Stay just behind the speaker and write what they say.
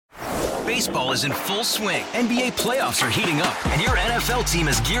Baseball is in full swing. NBA playoffs are heating up, and your NFL team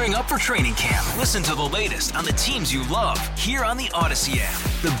is gearing up for training camp. Listen to the latest on the teams you love here on the Odyssey app.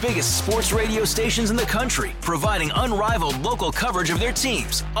 The biggest sports radio stations in the country, providing unrivaled local coverage of their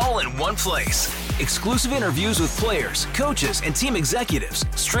teams, all in one place. Exclusive interviews with players, coaches, and team executives,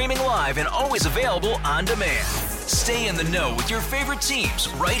 streaming live and always available on demand. Stay in the know with your favorite teams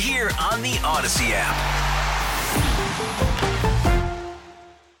right here on the Odyssey app.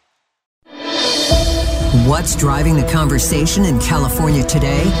 What's driving the conversation in California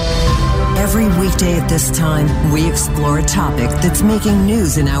today? Every weekday at this time, we explore a topic that's making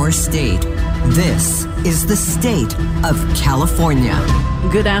news in our state. This is the state of California.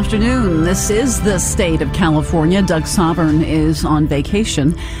 Good afternoon. This is the state of California. Doug Sovereign is on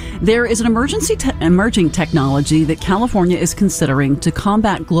vacation. There is an emerging technology that California is considering to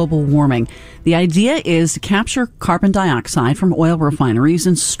combat global warming. The idea is to capture carbon dioxide from oil refineries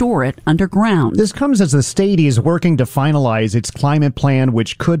and store it underground. This comes as the state is working to finalize its climate plan,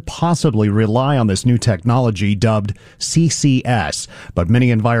 which could possibly rely on this new technology dubbed CCS. But many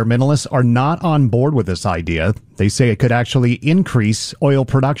environmentalists are not on board with this idea. They say it could actually increase oil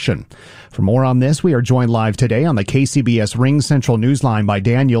production. For more on this, we are joined live today on the KCBS Ring Central Newsline by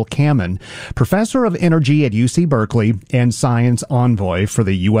Daniel Kammen, professor of energy at UC Berkeley and science envoy for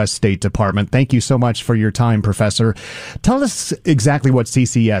the U.S. State Department. Thank you so much for your time, Professor. Tell us exactly what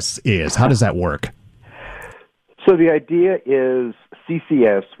CCS is. How does that work? So the idea is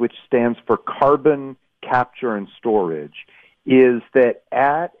CCS, which stands for carbon capture and storage, is that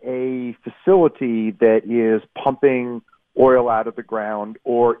at a facility that is pumping oil out of the ground,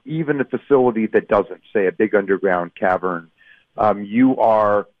 or even a facility that doesn't, say a big underground cavern, you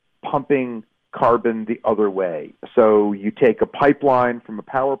are pumping carbon the other way. So you take a pipeline from a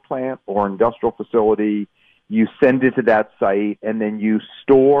power plant or industrial facility, you send it to that site, and then you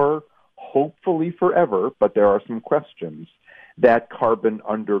store, hopefully forever, but there are some questions, that carbon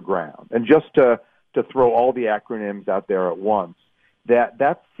underground. And just to throw all the acronyms out there at once,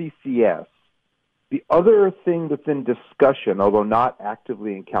 that's CCS. The other thing that's in discussion, although not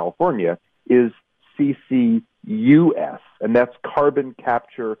actively in California, is CCUS, and that's carbon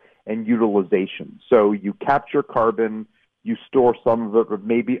capture and utilization. So you capture carbon, you store some of it, or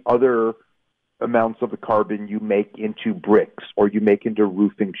maybe other amounts of the carbon you make into bricks or you make into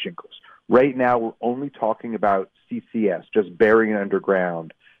roofing shingles. Right now, we're only talking about CCS, just burying it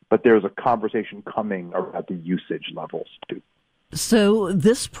underground, but there's a conversation coming about the usage levels too. So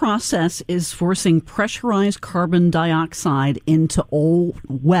this process is forcing pressurized carbon dioxide into old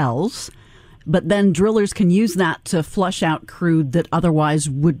wells, but then drillers can use that to flush out crude that otherwise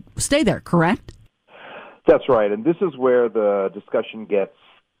would stay there, correct? That's right, and this is where the discussion gets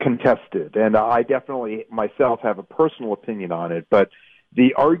contested, and I definitely myself have a personal opinion on it, but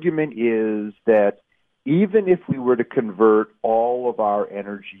the argument is that even if we were to convert all of our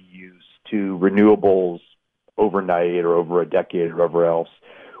energy use to renewables overnight or over a decade or whatever else,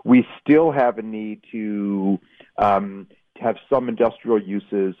 we still have a need to have some industrial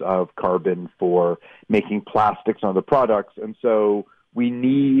uses of carbon for making plastics and other products. And so we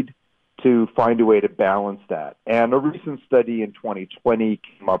need to find a way to balance that. And a recent study in 2020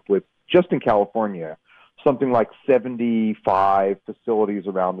 came up with, just in California, something like 75 facilities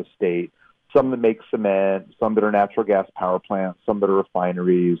around the state, some that make cement, some that are natural gas power plants, some that are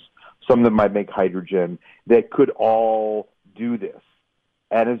refineries, some that might make hydrogen, that could all do this.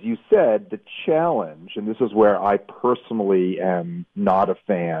 And as you said, the challenge, and this is where I personally am not a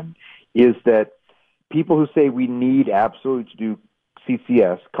fan, is that people who say we need absolutely to do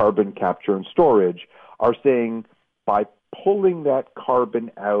CCS, carbon capture and storage, are saying by pulling that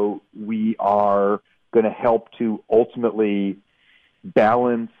carbon out, we are going to help to ultimately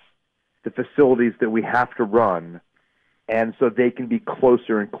balance the facilities that we have to run, and so they can be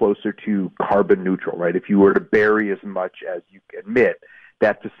closer and closer to carbon neutral, right? If you were to bury as much as you admit,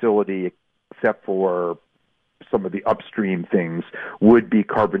 that facility, except for some of the upstream things, would be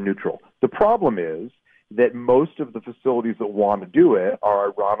carbon neutral. The problem is that most of the facilities that want to do it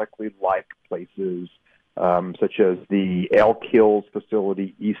are ironically like places such as the Elk Hills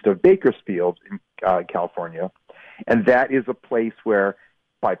facility east of Bakersfield in California, and that is a place where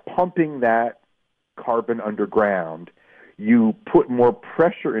by pumping that carbon underground, you put more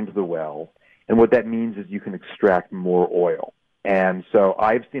pressure into the well, and what that means is you can extract more oil. And so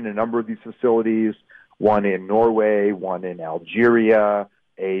I've seen a number of these facilities, one in Norway, one in Algeria,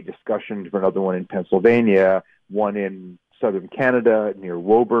 a discussion for another one in Pennsylvania, one in southern Canada near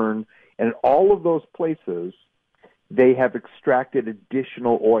Woburn. And in all of those places, they have extracted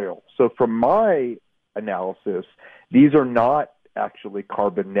additional oil. So from my analysis, these are not actually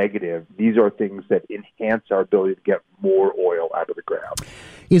carbon negative. These are things that enhance our ability to get more oil out of the ground.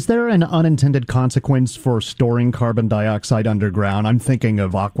 Is there an unintended consequence for storing carbon dioxide underground? I'm thinking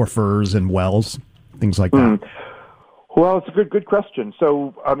of aquifers and wells, things like that. Well, it's a good question.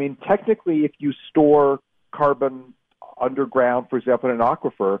 So, I mean, technically, if you store carbon underground, for example, in an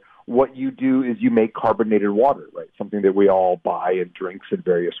aquifer, what you do is you make carbonated water, right? Something that we all buy and drinks in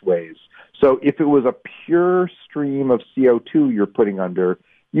various ways. So if it was a pure stream of CO2 you're putting under,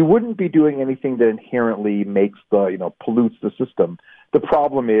 you wouldn't be doing anything that inherently makes pollutes the system. The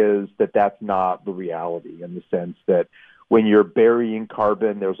problem is that that's not the reality, in the sense that when you're burying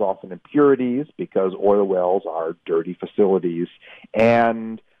carbon, there's often impurities because oil wells are dirty facilities.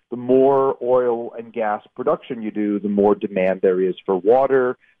 And the more oil and gas production you do, the more demand there is for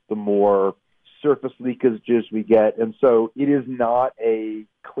water, the more surface leakages we get. And so it is not a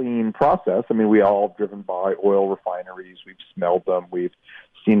clean process. I mean, we all have driven by oil refineries. We've smelled them. We've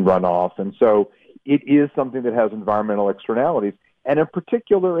seen runoff. And so it is something that has environmental externalities. And in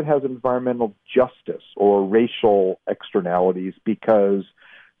particular, it has environmental justice or racial externalities, because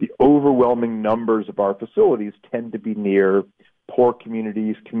the overwhelming numbers of our facilities tend to be near poor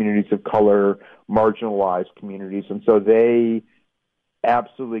communities, communities of color, marginalized communities. And so they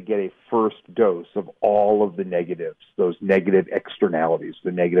absolutely get a first dose of all of the negatives, those negative externalities,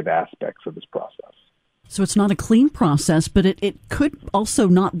 the negative aspects of this process. So it's not a clean process, but it could also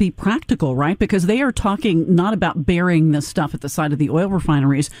not be practical, right? Because they are talking not about burying this stuff at the side of the oil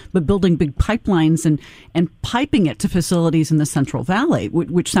refineries, but building big pipelines and piping it to facilities in the Central Valley,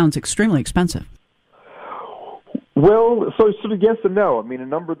 which sounds extremely expensive. Well, so sort of yes and no. I mean, a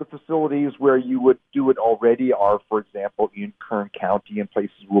number of the facilities where you would do it already are, for example, in Kern County and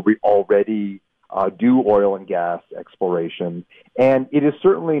places where we already do oil and gas exploration. And it is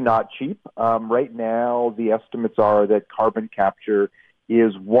certainly not cheap. Right now, the estimates are that carbon capture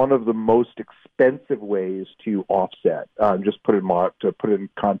is one of the most expensive ways to offset. Just to put it in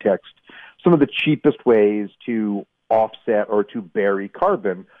context, some of the cheapest ways to offset or to bury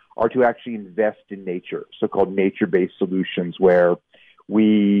carbon are to actually invest in nature, so-called nature-based solutions where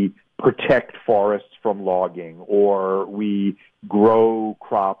we protect forests from logging, or we grow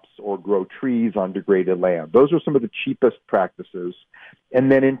crops or grow trees on degraded land. Those are some of the cheapest practices. And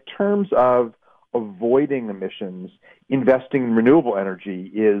then in terms of avoiding emissions, investing in renewable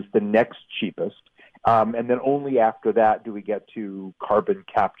energy is the next cheapest. And then only after that do we get to carbon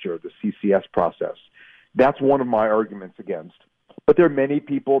capture, the CCS process. That's one of my arguments against. But there are many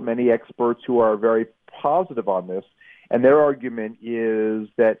people, many experts who are very positive on this, and their argument is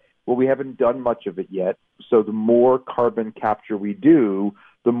that, well, we haven't done much of it yet, so the more carbon capture we do,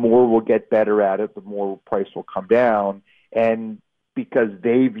 the more we'll get better at it, the more price will come down. And because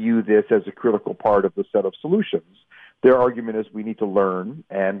they view this as a critical part of the set of solutions, their argument is we need to learn,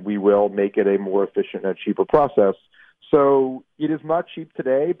 and we will make it a more efficient and cheaper process. So it is not cheap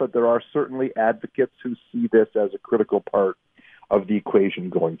today, but there are certainly advocates who see this as a critical part of the equation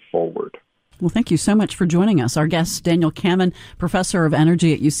going forward. Well, thank you so much for joining us. Our guest, Daniel Kammen, professor of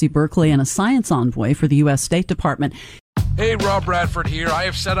energy at UC Berkeley and a science envoy for the U.S. State Department. Hey, Rob Bradford here. I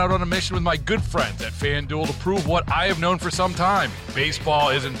have set out on a mission with my good friends at FanDuel to prove what I have known for some time. Baseball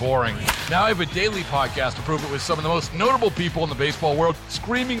isn't boring. Now I have a daily podcast to prove it with some of the most notable people in the baseball world,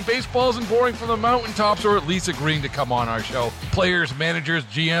 screaming baseball isn't boring from the mountaintops, or at least agreeing to come on our show. Players, managers,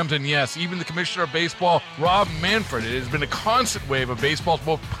 GMs, and yes, even the commissioner of baseball, Rob Manfred. It has been a constant wave of baseball's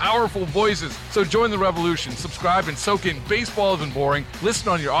most powerful voices. So join the revolution. Subscribe and soak in Baseball Isn't Boring. Listen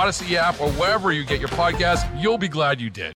on your Odyssey app or wherever you get your podcasts. You'll be glad you did.